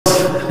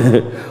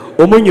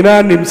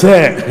Omunyina nim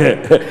say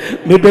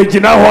me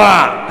begina ho a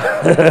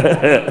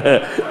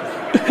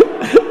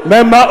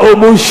mema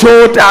omu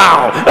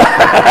showdown.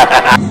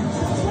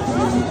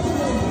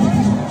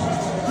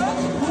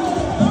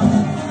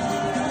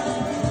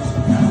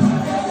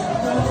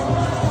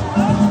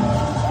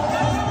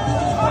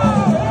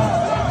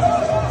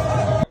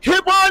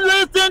 Keep on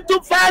listening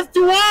to Fast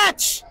to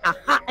Watch.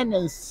 Aha, and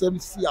then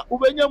Semsia.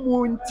 Ubenya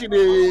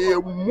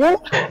muntire mu.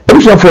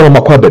 Every from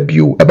Makwaba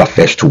View about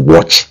Fast to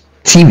Watch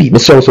TV.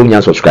 Mr. Also,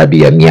 you subscribe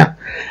here, Mia.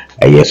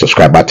 A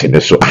subscribe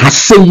button. So I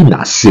say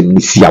na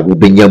Semsia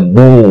Ubenya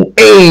mu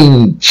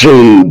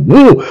angel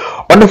mu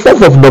on the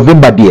 4th of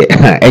November, dear.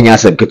 And you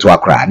say Ketu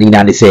Accra.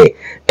 Nina say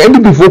any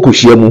before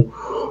Kushiemu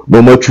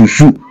no more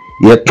chusu.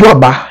 Ye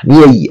tuaba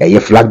ni ye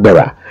flag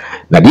bearer.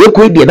 Na the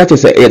equity that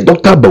is a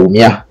Dr.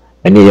 Bawumia.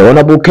 And the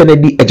Honorable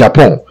Kennedy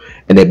Agyapong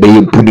and a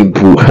bay pudding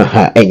poo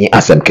any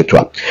asem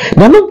ketwa.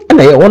 Nano and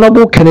the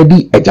Honorable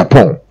Kennedy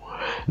Agyapong.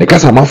 The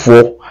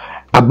Casamafo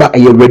about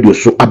a radio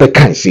so abe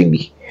can't see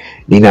me.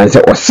 Nina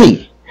said or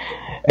see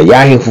a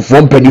yahin for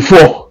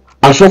 124.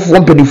 I saw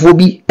 124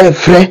 be a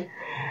fre.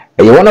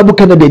 A Honorable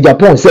Kennedy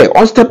Agyapong say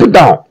on step it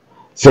down.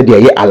 Said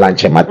the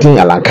Alanche Martin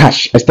Alan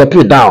Cash a step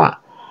it down.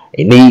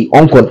 In a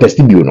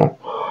uncontested no.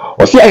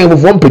 Or say I have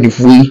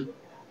 124.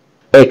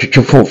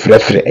 Chuchu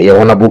frefre e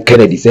Honorable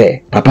Kennedy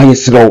say papa ye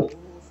slow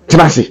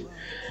tenase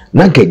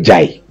nanka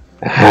jai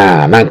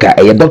nanka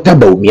e Dr.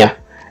 Bawumia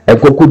e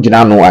koku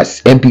gina no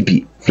as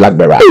MPP flag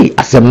bearer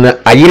asem na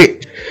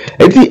ayire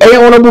enti e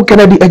Honorable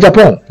Kennedy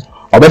Agyapong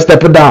obe step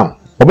down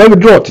obe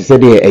withdraw to say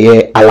dey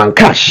e Alan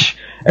Cash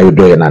e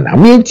withdraw ye nana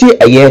me enti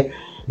e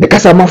ne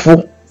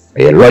kasamafo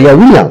e Lawyer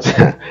Williams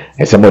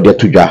e se mo de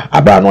tudwa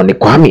aba no ne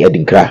Kwame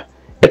Edinkra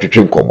e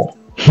twetwe nkomo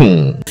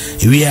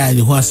we are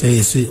the one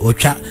say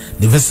ocha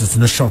the verses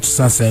no short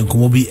sasa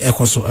nkomo bi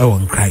ekoso e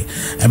won cry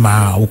e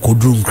ma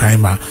okodrum cry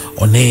ma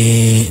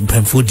one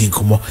pemfodi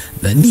nkomo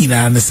na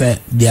nina na say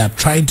they are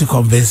trying to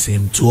convince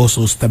him to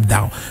also step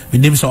down. We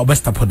name so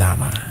best step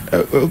down.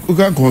 You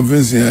can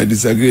convince him. I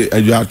disagree.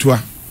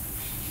 Agyapong,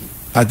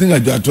 I think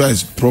Agyapong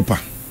is proper.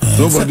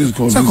 Nobody is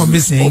convincing.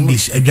 Convincing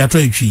English.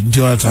 Agyapong tree.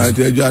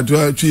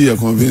 Agyapong tree. You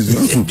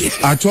convincing.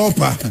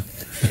 Achopa.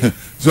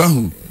 So.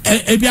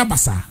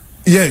 Ebiabasa.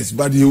 Yes,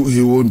 but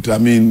he won't. I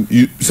mean,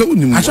 so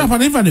I shall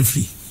never the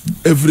free.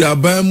 Every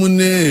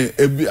abamune,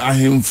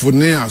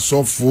 ahimfone,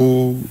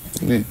 asofo,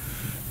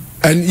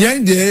 and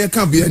young there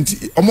can't be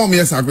anti. Among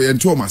yes, I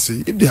and Thomas.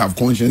 If they have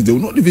conscience, they will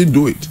not even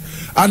do it.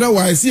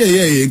 Otherwise,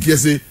 yeah,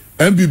 say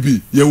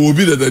MPP, you will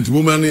be that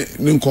woman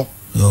ninko.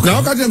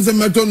 Now, I can say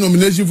my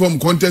nomination from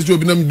contest. You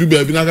will be do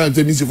be not going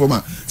to for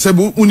my. Say,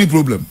 only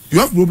problem. You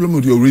have problem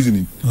with your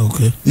reasoning.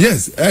 Okay.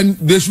 Yes, and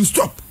they should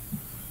stop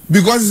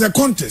because it's a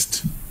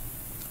contest.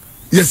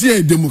 Yes,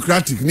 a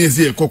democratic, yes,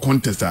 a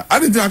co-contest. I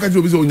didn't think I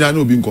could be so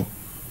bingo.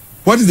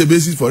 What is the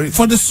basis for it?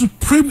 For the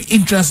supreme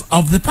interest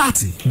of the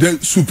party. The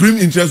supreme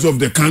interest of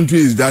the country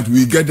is that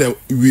we get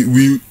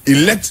we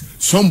elect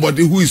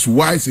somebody who is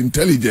wise,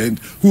 intelligent,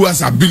 who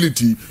has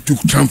ability to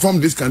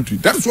transform this country.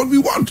 That is what we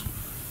want.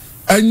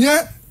 And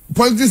yet,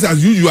 politics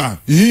as usual,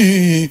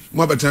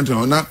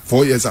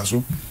 4 years or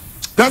so.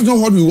 That's not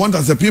what we want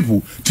as a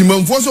people.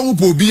 Timamfoso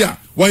upobia,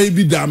 why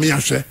be damn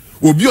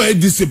Obi o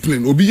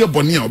discipline, obi ye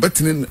boni a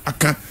obetene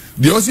aka.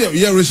 They also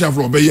ye racial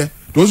for obeye.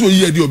 Those who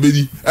ye di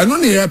obedi. And no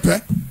near pe.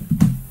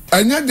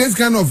 And yet this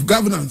kind of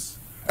governance.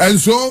 And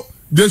so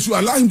they should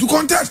allow him to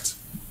contest.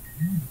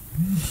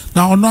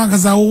 Now no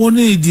akaza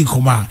woni di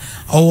koma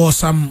or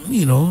some,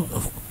 you know,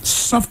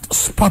 soft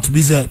spot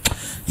be say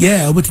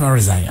yeah, Obit will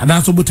resign. And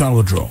that's Obit will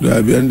withdraw.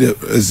 Yeah,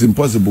 it's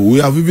impossible. We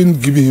have even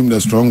given him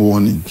the strong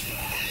warning.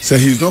 So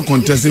he's not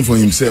contesting for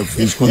himself.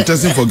 He's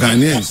contesting for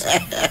Ghanaians,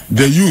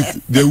 the youth,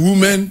 the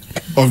women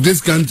of this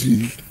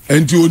country.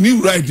 And to only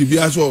right if you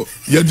ask for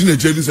you're doing a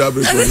charity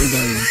celebration.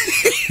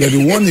 You're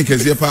the one you can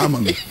say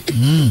Parliament.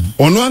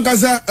 On one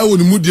casa, I would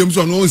move them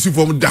so no see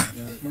from that.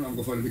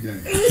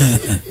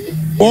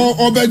 Or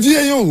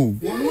Obadia, you.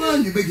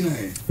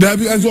 There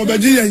be as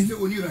Obadia.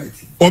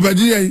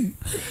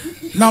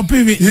 Now,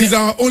 PV, he's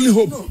our only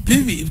hope.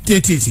 PV,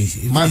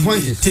 my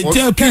point is,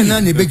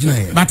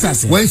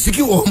 when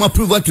seeking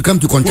approval to come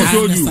to contest,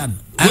 no,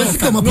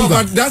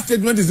 but that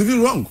statement is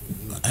even wrong.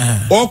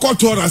 Or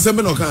court or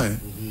assembly or kind.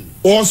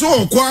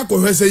 Also,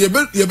 or say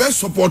you best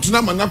support na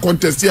mana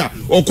contest here.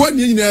 Or when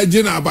you need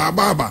Jena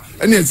Baba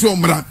and it's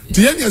Omra,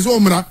 Tienia's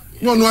Omra,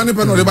 no, any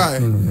pen or the buy.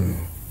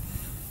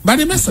 But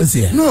the message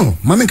here. No,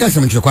 Mamma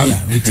Casam Chocolate.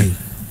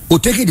 We'll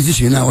take a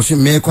decision now. Say,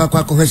 may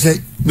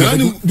say.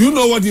 Do you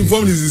know what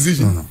informed his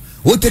decision? No.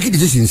 We'll take a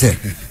decision. Say,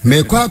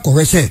 may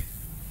say,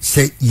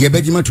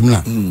 Yebejima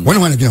Tumla.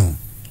 One again.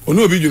 Oh,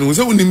 no, you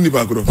so we name the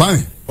background.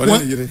 Why?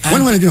 One again.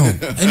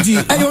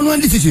 I don't know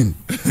decision.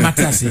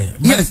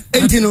 Yes,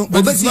 and you know,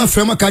 but that's not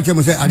from a catcher.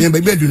 I didn't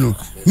be better. No,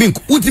 Mink,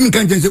 what you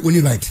can't say when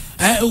you write.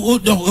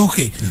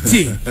 Okay,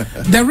 see,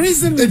 the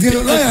reason the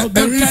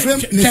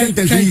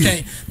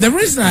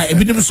reason I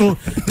been so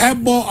I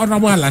bought on a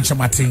while lunch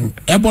Martin,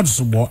 I bought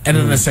some more, and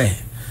then I say,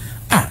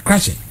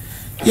 crash it.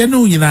 You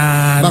know, you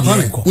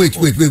know. Wait.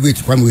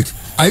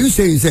 Are you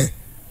saying, say,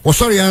 oh,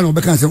 sorry, I don't know,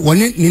 because one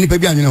need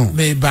baby, you know.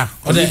 Maybe.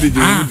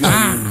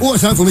 Oh,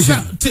 some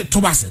information.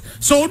 Thomas.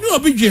 So, no,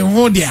 be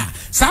hold there.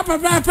 Sapa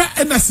Papa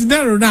and a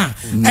scenario now.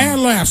 Air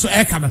lawyer, so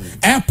air can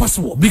air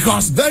possible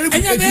because very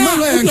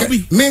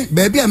me,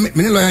 baby, I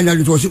many lawyer and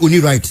it was only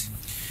right.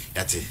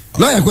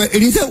 Lawyer,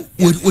 it is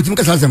with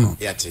Mukasazam.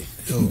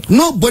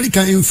 Nobody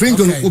can infringe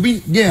on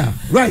Obi. Yeah,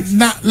 right.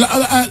 Now,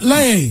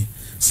 lawyer,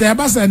 say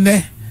about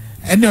and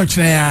no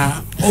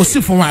chair or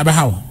see for my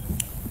how.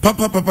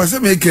 Papa, say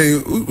me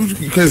can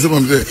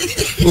someone say,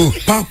 oh,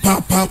 Papa.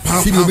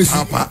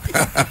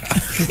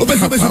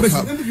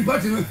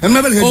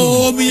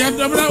 Oh, me and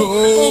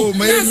oh,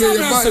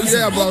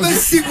 man,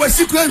 see what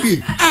she can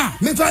be. Ah,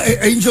 me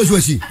angels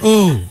was she.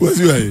 Oh, what's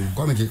you?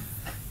 Comment.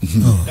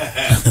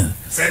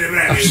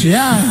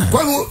 Yeah.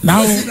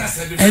 Now,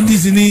 and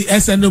this in the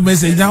SNO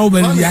message now,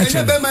 but the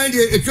action.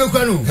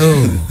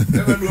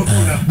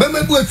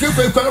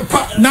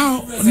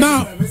 Now,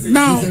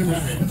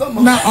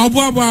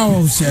 Obaba,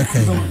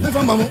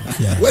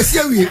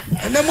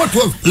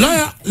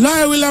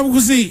 Lawyer William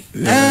Kusi.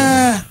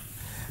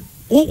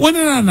 When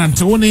an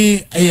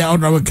Antony, a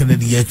honorable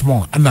Canadian,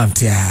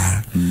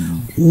 Anantia,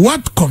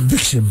 what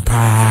conviction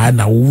pa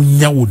na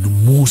unya would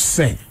move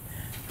say?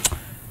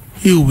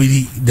 He will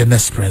be the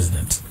next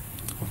president.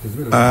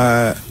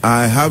 I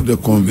have the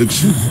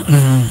conviction.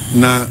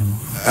 Now,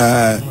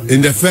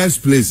 in the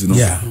first place, you know,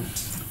 yeah,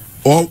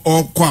 all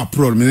quite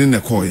problem in the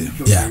coin.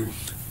 Yeah,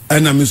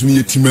 and I miss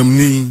me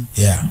Timamni.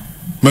 Yeah,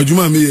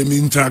 Majuma me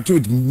interact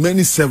with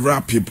several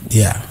people.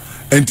 Yeah,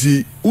 and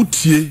the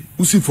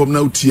Usi from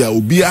now Tia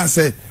Ubia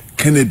say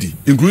Kennedy,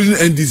 including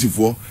NDC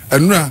for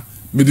and now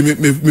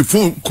me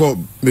phone call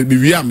me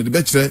the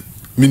bachelor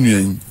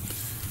me.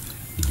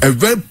 A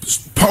very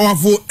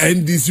powerful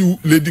NDC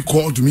lady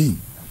called me.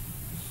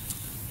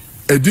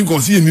 I didn't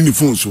consider any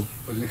phone so.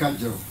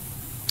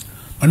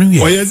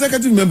 Oh,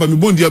 executive member, me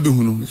born here.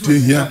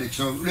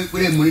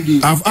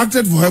 I've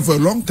acted for her for a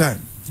long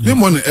time. Me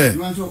money eh. Me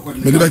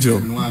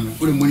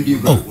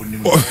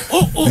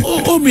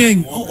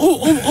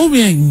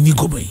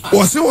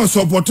was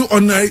support to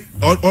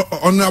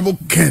honorable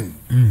Ken.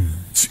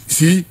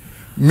 See,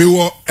 me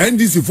was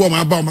NDC for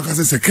my about my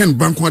second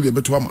bank one day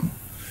better man.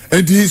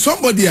 And he's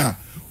somebody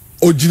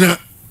Ojina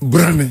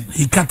Brane.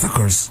 He cut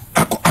across.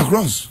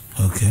 Across.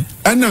 Okay.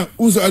 And now,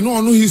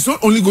 no, he's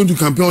not only going to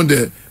campaign on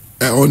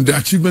the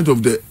achievement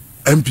of the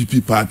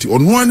MPP party,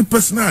 on one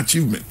personal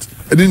achievement.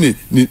 And then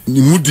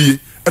Moody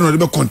and on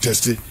the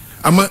contest.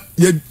 I'm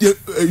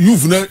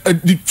you've not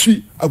the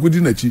tree, I could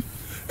not.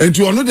 And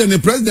you are not in the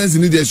presidency,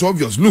 it's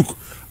obvious. Look,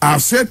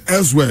 I've said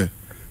elsewhere,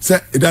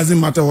 it doesn't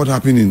matter what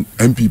happened in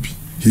MPP.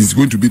 He's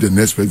going to be the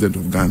next president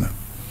of Ghana.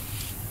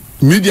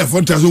 Media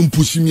for doesn't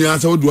push me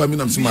as how do I mean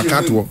I'm saying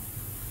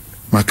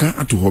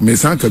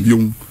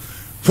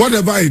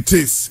whatever it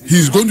is,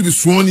 he's going to be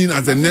sworn in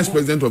as the next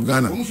president of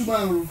Ghana.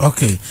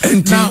 Okay.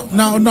 And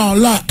now,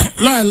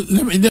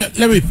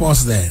 let me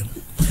pause there.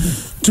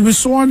 To be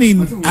sworn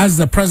in as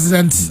the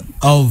president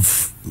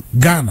of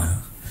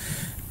Ghana,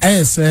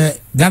 as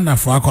Ghana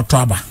for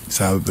Akotraba.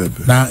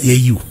 Now,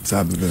 you.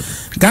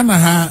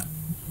 Ghana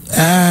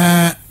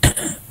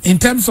in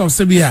terms of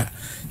Serbia,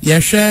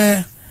 you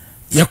share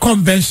your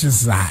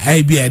conventions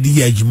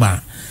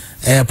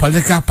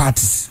political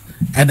parties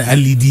and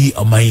LED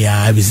on my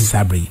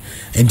Sabri.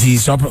 And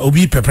he's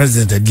Obi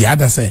president. The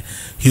other say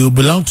he will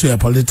belong to a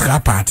political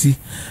party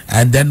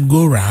and then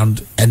go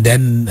around and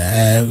then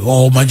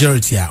or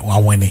majority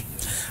are winning.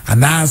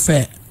 And now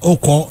say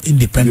Oko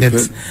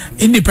independent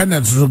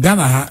to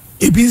Ghana.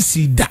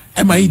 ABC that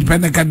am I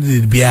independent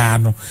candidate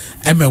biano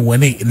am I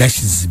winning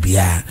elections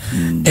bia.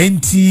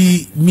 And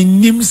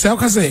minim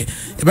say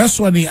best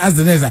one as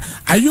the next.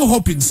 Are you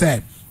hoping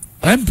say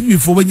MP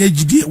for when you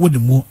GD with the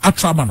move at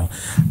Tramano?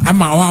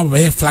 I'm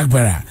a flag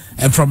bearer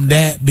and from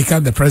there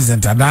become the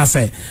president. And I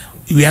say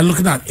we are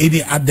looking at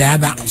any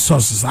other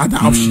sources, other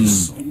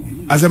options.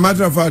 As a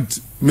matter of fact,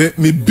 me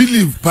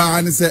believe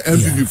pa say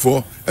MP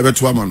before ever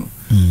Tramano.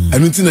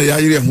 And until a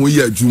year who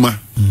year Juma.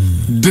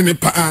 Didn't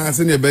pa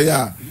say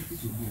beya.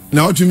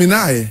 Now to me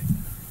now,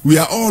 we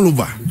are all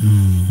over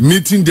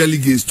meeting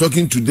delegates,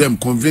 talking to them,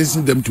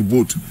 convincing them to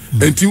vote.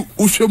 Until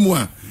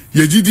Ushemwa,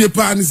 ye GDA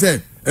pan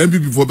say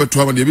MPP for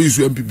better one, they use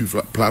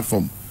MPP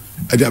platform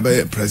as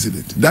a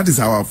president. That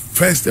is our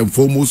first and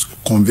foremost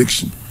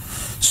conviction.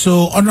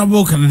 So,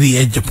 Honorable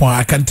Canadian Agyapong,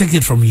 I can take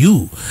it from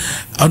you.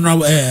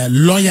 Honorable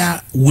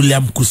Lawyer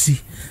William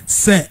Kusi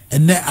say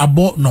ne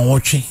abo no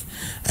watching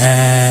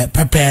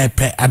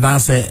pepe and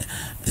answer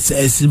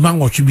Simon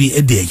what should be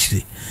a day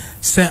actually.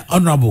 Say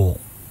Honorable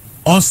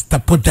us to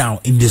put down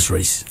in this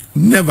race.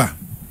 Never.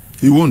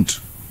 He won't.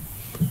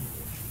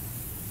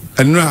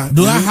 And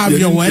do I have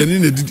your word?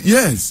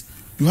 Yes,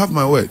 you have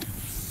my word.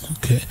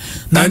 Okay.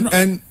 Now,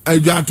 and I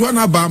got one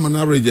about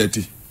my reject.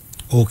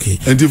 Okay.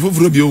 And if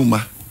you be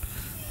uma.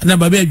 And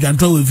baby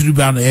Janto with free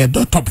band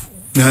top.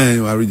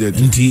 No, I reject.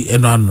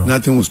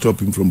 Nothing will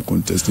stop him from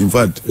contesting. In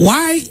fact,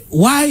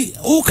 why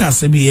Oka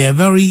be a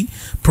very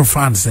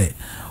profound say.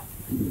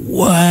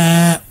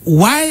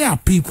 why are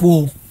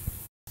people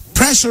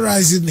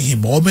pressurizing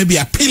him or maybe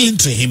appealing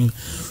to him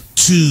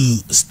to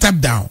step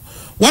down?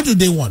 What do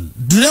they want?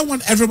 Do they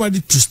want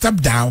everybody to step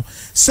down?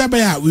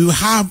 Sabaya, we will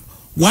have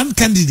one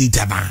candidate.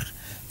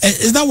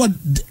 Is that what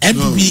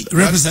MPP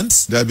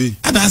represents? That be.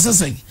 And that's the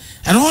thing.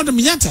 And all the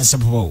Miyatas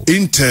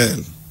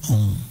Intel,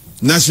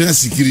 National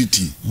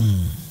Security,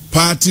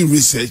 Party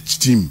Research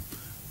Team,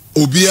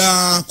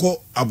 Obia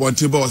ko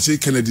Abonteba say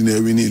Kennedy na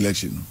win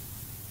election.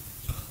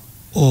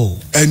 Oh.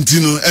 And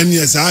you know, and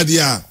yes,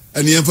 idea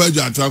and the empire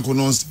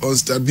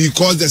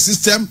because the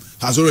system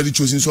has already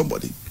chosen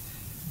somebody.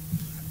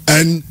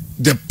 And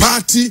the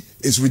party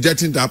is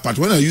rejecting that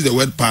party. When I use the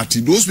word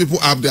party, those people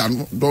up there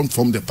don't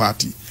form the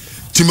party.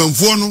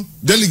 Timamfono,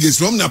 delegates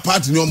from the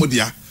party no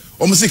modia,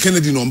 almost say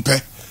Kennedy no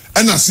mpe,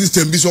 and a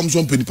system be some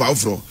penny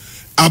powerful.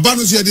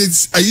 Abano said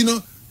it's you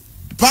know,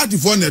 party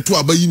for the two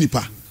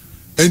abayinipa.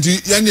 And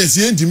yes,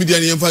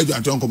 intermediate empire to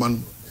Aton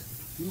command.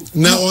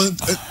 Now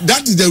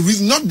that is the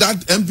reason, not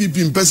that MPP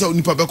in person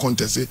ni paper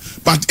contest,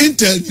 but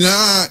Intel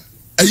na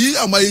ayi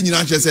amaye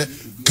nyina say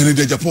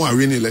Canada Japan are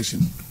winning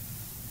election.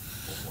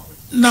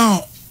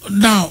 Now,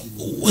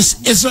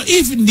 so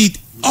if indeed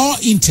all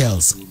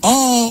Intels,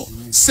 all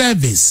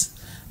service,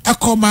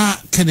 Akoma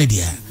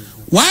Canada,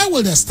 why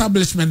will the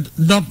establishment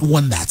not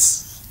want that?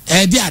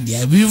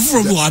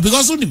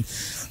 Because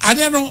I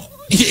don't know.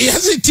 He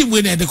has a team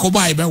winner the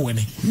Koba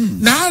winning.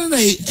 Now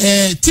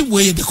team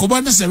way the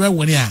Koba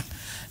winning.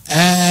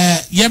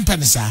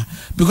 Yempenisa,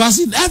 because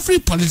in every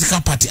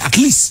political party, at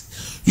least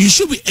you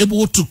should be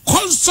able to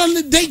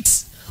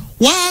consolidate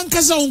one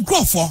kasa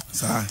for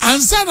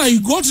and so now you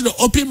go to the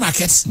open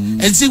markets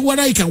and see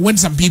whether you can win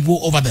some people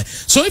over there.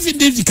 So if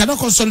indeed you cannot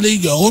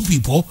consolidate your own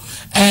people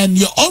and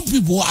your own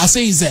people are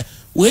saying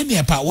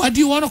why do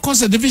you want to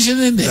cause a division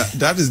in there?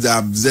 That is the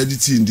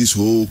absurdity in this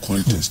whole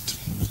contest.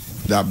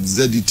 The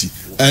absurdity.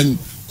 And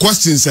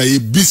questions are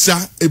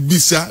bisa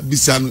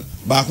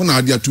bakuna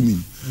idea to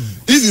me.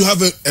 If you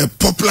have a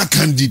popular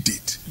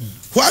candidate,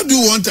 why do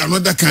you want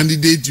another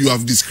candidate you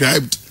have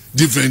described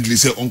differently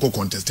say uncle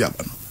contest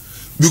yabano?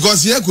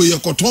 Because here ko ye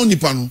koton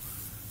nipa no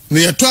na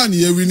ye to an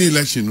ye win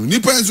election no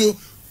nipa so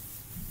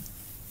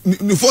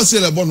ni for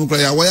sale about no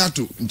ya waya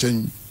to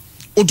nchen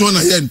oton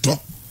na ye nto.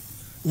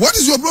 What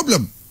is your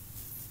problem?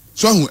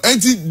 So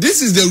and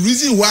this is the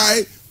reason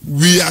why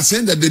we are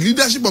saying that the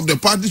leadership of the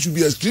party should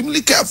be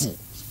extremely careful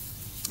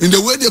in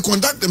the way they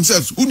conduct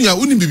themselves.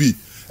 Uni bibi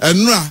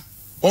and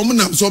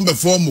some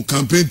form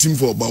campaign team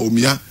for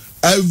Bawumia.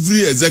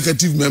 Every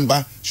executive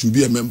member should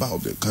be a member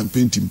of the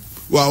campaign team.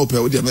 Wow,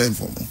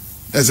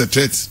 as a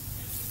threat.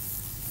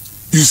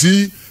 You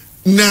see,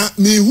 now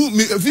me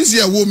if you see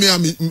a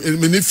woman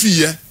me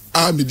fear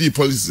me the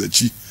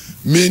policy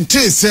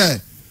maintain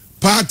say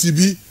party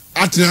be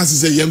attendance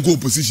is a young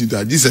opposition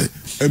that this is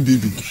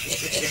MPP.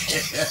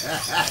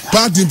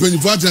 Party in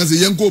 24 is a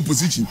young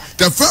opposition.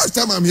 The first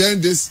time I'm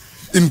hearing this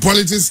in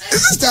politics is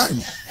this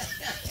time.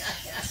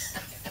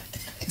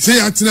 Say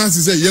attendance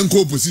is a young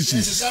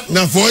opposition.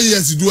 Now 4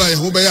 years to do I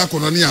hope I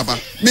economy aba.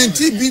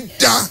 Menti be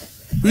da.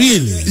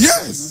 Really?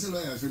 Yes.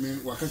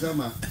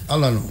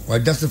 Allah no. Why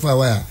justify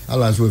why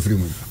Allah is free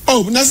money?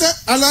 Oh, Nasa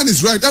Allah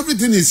is right.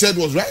 Everything he said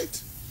was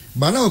right.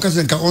 But now because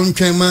ka on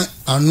chema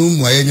anu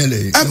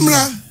moyenyele.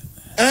 Amra.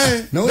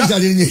 No that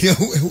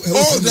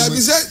oh, that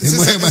is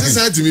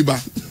said to me ba.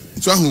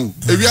 So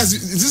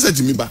this said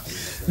to me ba.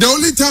 The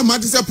only time I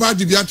say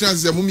party be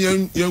attrans the mummy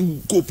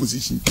young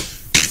co-position.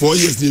 4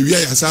 years the we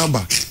are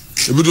samba.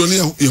 E be don e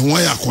ho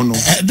ya kono.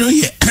 Do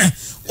ye.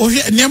 O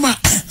nema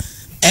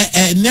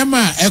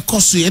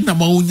ekosu na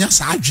ma unya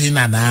sa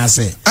adwena na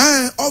say.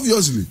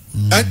 Obviously.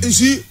 And you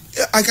see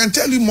I can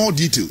tell you more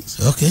details.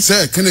 Okay.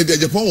 Say Canada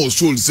Japan was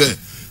told say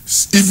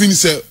even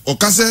say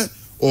okase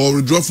or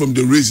withdraw from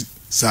the race.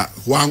 Sir,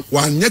 one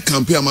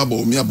campaign about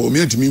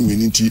Bawumia to me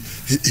winning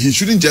he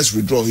shouldn't just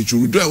withdraw, he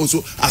should withdraw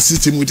also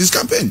assist him with his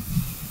campaign.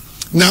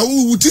 Now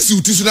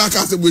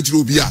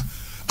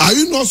are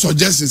you not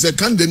suggesting say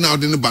can they now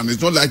then ban?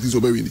 It's not like this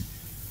over winning.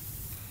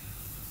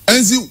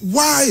 And see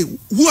why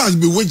who has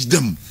bewitched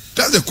them?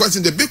 That's the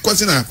question, the big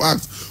question I have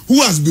asked. Who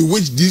has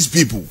bewitched these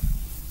people?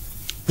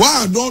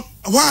 Why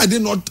are they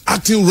not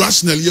acting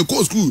rationally? Your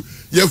school,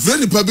 your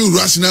friendly people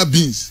rational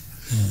beings.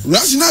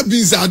 Rational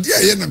beings are there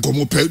here and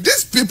come up.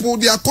 These people,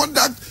 their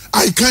conduct,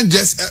 I can't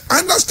just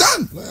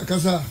understand.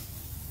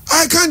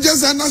 I can't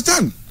just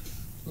understand.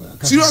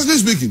 Seriously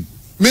speaking,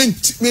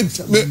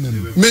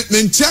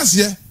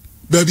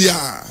 baby,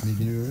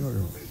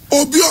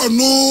 Obi or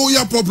no,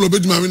 your problem,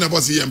 but my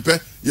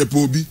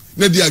Pobi.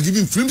 They are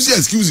giving flimsy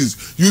excuses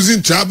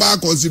using tribal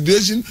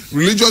consideration,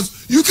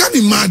 religious. You can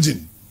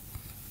imagine.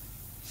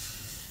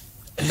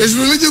 Is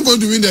religion going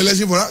to win the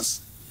election for us?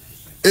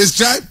 Is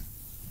tribe?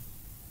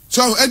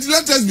 So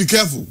let us be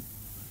careful.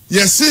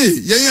 Yes, say,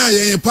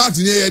 yeah,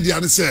 party near the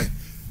other say,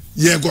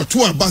 yeah, got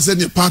two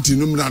ambassador party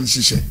no man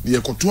shisha. Yeah,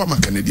 got two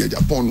Canada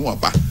Japan no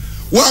aba.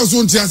 Why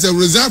soon to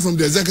resign from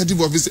the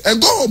executive office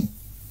and go home?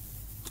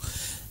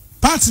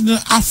 Party no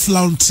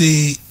affluent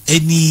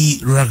any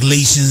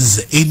regulations,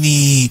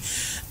 any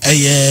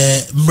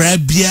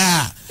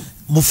mrabia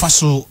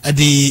mufaso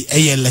the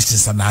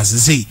elections and as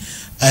say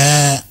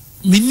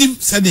minim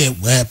said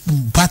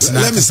partner.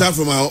 Let me start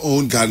from our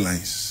own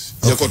guidelines.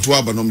 You got to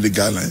have the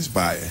guidelines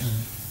by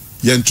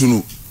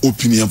Yentunu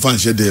opinion fan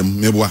share them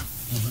mebwa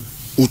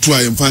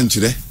utwa fan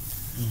chire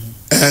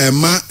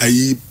ma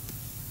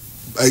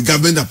a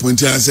government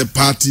appointed as a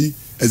party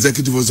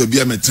executive was be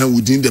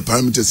within the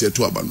parameters here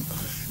to abano.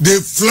 They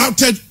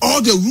flouted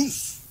all the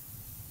rules.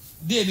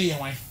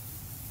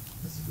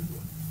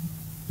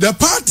 The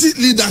party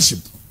leadership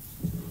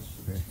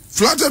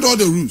flouted all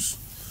the rules.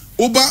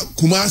 Oba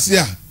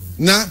Kumasia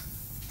na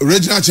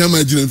regional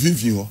chairman Jina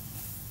Finfi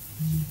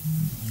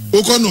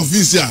Okon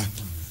officer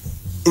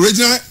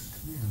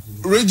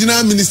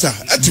regional minister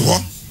at ho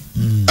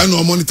and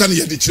no monitor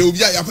ye de kire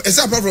obi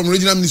apart from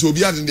regional minister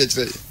obi ade de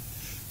kire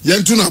ye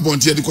ntu na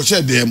bonte de ko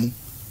share dem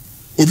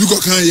obi ko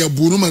kan ye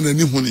buru ma na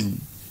ni honin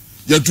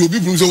ye to obi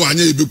buru so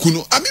wanya ye beku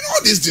no. I mean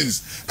all these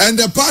things, and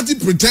the party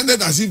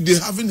pretended as if they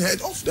haven't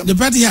heard of them. The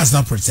party has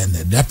not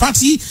pretended. The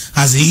party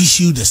has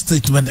issued a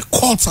statement that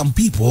called some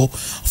people,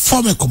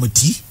 form a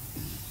committee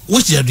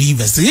which they are doing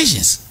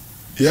investigations.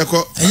 Here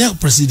ko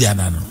procedure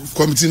na no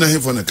committee na here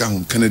for na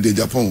kan Canada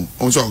Agyapong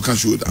also can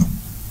show down.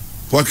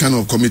 What kind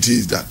of committee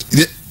is that?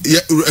 You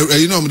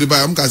know, I'm the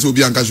buy. I'm going to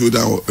be on show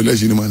down.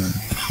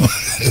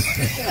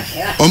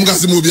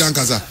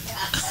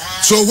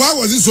 So why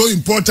was it so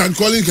important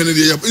calling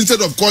Kennedy instead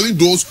of calling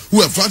those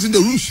who are flouting the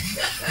rules?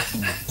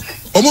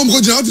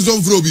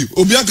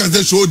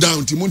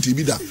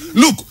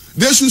 Look,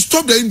 they should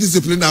stop the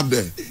indiscipline up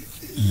there.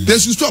 They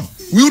should stop.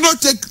 We will not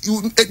take.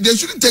 They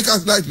shouldn't take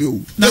us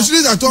lightly. They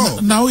shouldn't at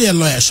all. Now we are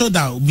lawyer. Show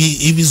down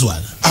be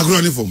visual. Agro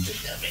uniform.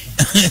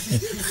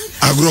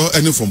 Agro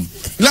uniform.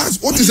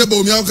 Last, what is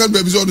about Bawumia? Can be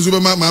on the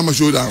Superman Mama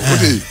show down.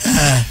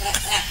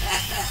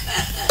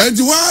 And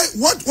why?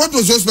 What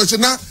was so special?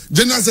 Now,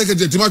 General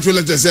Secretary Timothy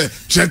letter said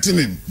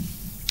threatening.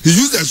 He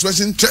used the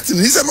expression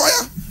threatening. He's a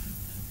lawyer.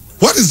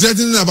 What is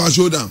threatening about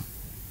showdown?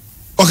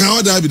 Or can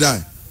all die be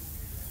die?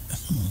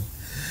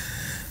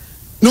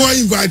 No, I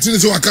invited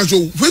so I can show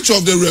which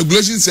of the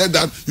regulations said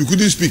that you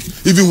couldn't speak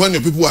even when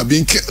your people are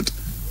being killed,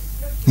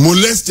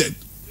 molested,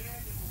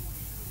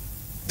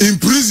 in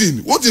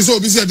prison. What is all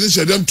this? I didn't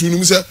share them to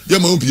me. Say, yeah,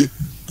 my own pie.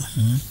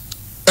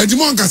 And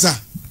Timon Kasa.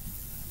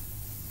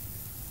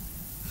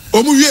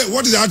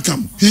 What is the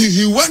outcome?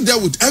 He went there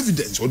with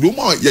evidence. Or do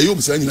more? Yeah,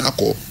 you saying in our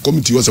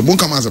committee was a one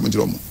come as a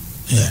major.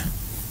 Yeah.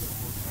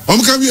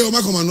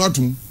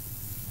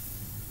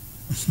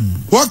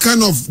 What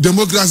kind of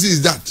democracy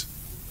is that?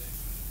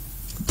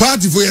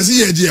 Party for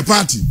your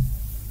party.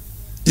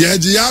 Yeah,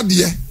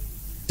 the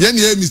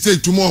yeah,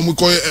 mistake tomorrow. We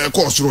call a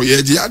course row. Yeah,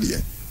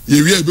 the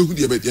you will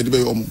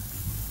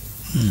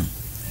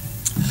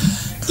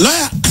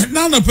lawyer,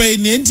 now the pay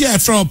in India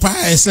from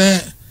Pai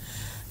say.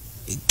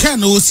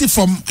 Can we see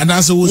from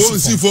another we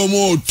see from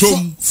more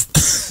Tom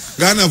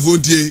Ghana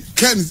vote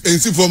can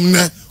see from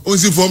na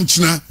only from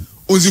China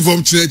only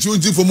from China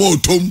only from more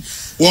Tom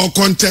while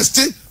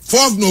contesting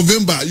 4th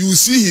November you will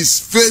see his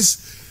face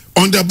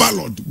on the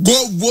ballot.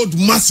 Go vote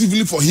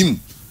massively for him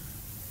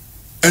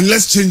and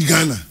let's change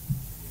Ghana.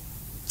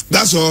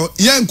 That's all.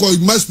 Yanko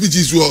my speech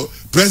is your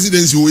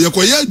presidency.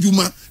 Yanko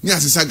Juma ni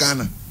asisa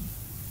Ghana.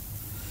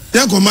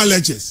 Yanko my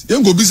lectures.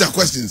 Yanko bisa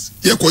questions.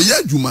 Yanko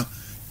Juma.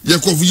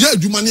 Between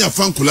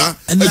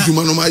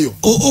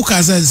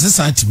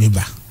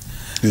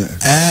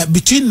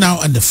now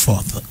and the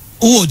 4th,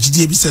 oh,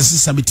 GDB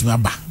says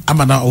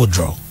I'm an old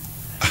draw.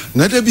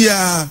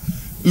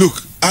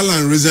 Look,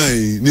 Alan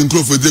resign.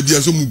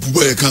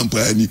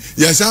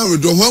 Yes, I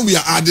withdraw. When we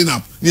are adding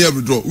up, near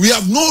withdraw. We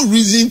have no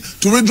reason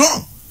to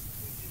withdraw.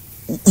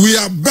 We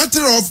are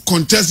better off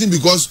contesting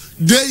because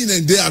day in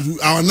and day out,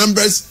 our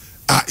numbers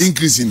are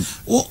increasing.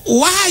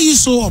 Why are you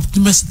so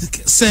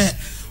optimistic? Say,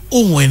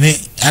 when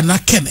it and I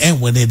can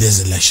end when it is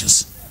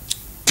elections.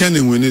 Can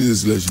win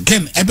this election.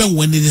 Can ever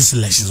win these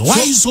elections. Why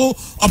are you so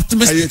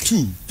optimistic?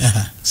 Too.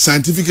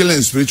 Scientifically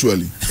and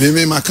spiritually.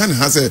 Maybe Macan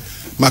has a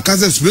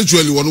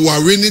spiritually one who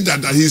are winning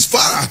that he's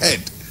far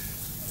ahead.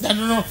 I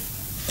don't know.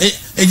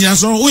 And you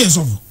saw who is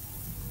over.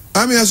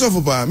 I mean, I saw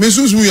for pa. Me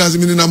susu mu yasi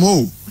mini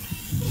namo.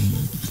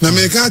 Na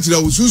me can't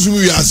tell you susu mu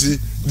yasi.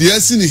 The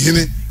essence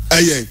hine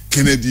aye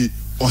Kennedy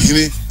or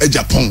hine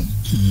Agyapong.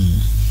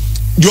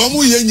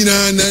 Jomu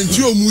yenyina na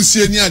nti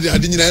omusie ni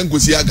ade nyina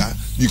enkosi aga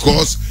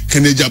because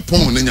Kennedy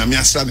Agyapong na nyame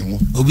asra ne ho.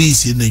 Obi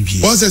isi na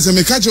nwie. Once say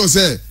me catch you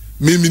say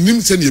me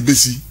nim say na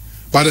ebesi.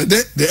 But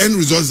the end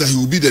result is that he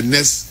will be the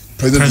next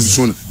president of the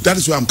zone. That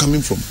is where I'm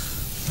coming from.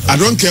 I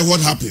don't care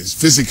what happens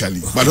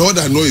physically, but all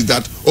I know is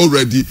that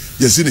already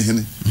you see the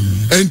hene.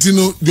 And you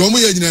know, the omo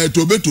yenyina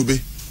tobe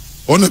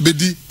on a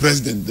bedi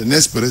president, the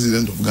next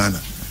president of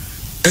Ghana.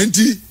 And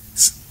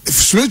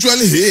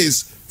spiritually he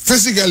is,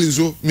 physically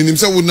so, minim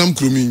say wonam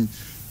krumi.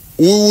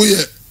 O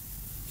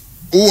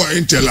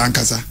intel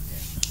ankasa.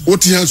 O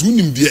tians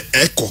wunim de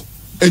echo.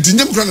 And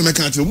nyam kra na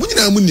meka ate,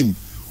 munyina munim.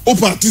 O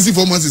participate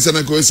for months in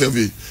Senate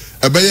survey.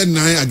 About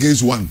 9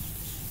 against 1.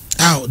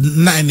 Out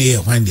 9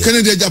 a.m.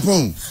 Kennedy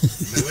Agyapong.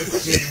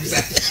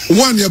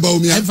 1 year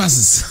Bawumia.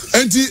 Emphasis.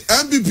 Anti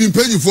MPP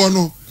pay for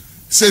no.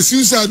 Say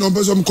suicide on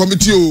some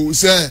committee.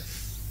 Say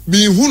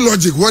being who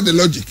logic? What the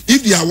logic?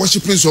 If they are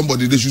worshiping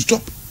somebody, they should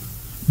stop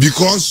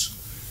because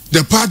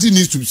the party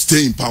needs to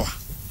stay in power.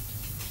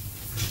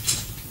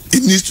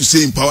 It needs to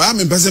stay in power. I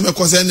mean, person me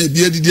cause any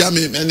be di am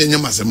and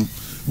nyamasem.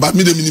 But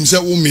me the minim say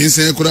wo me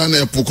say kura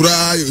na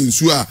pokura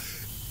nsu a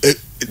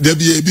there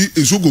be a bit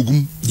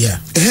gogum. Yeah.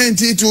 And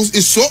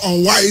it's so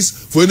unwise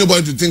for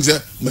anybody to think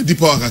that my deep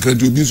power can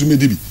do be so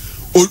maybe.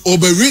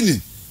 Oberini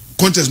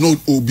contest no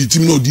be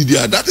team no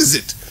DDR. That is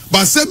it.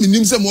 But say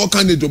minim say more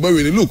candidate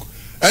Oberini. Look,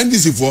 and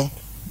this is for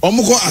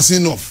omoko as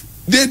enough.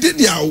 They did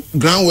their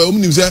ground where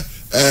minim say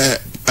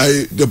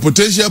the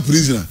potential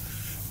prisoner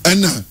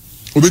and now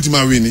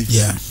obetima winning.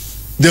 Yeah.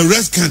 The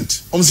rest can't.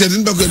 Say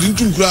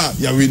didn't cry.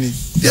 Yeah, winning.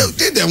 They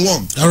did them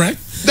wrong. All right.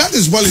 That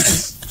is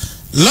politics.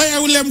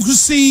 Lawyer William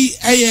Kusi,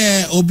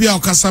 Obia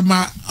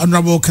Kasama,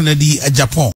 Honorable Kennedy Agyapong.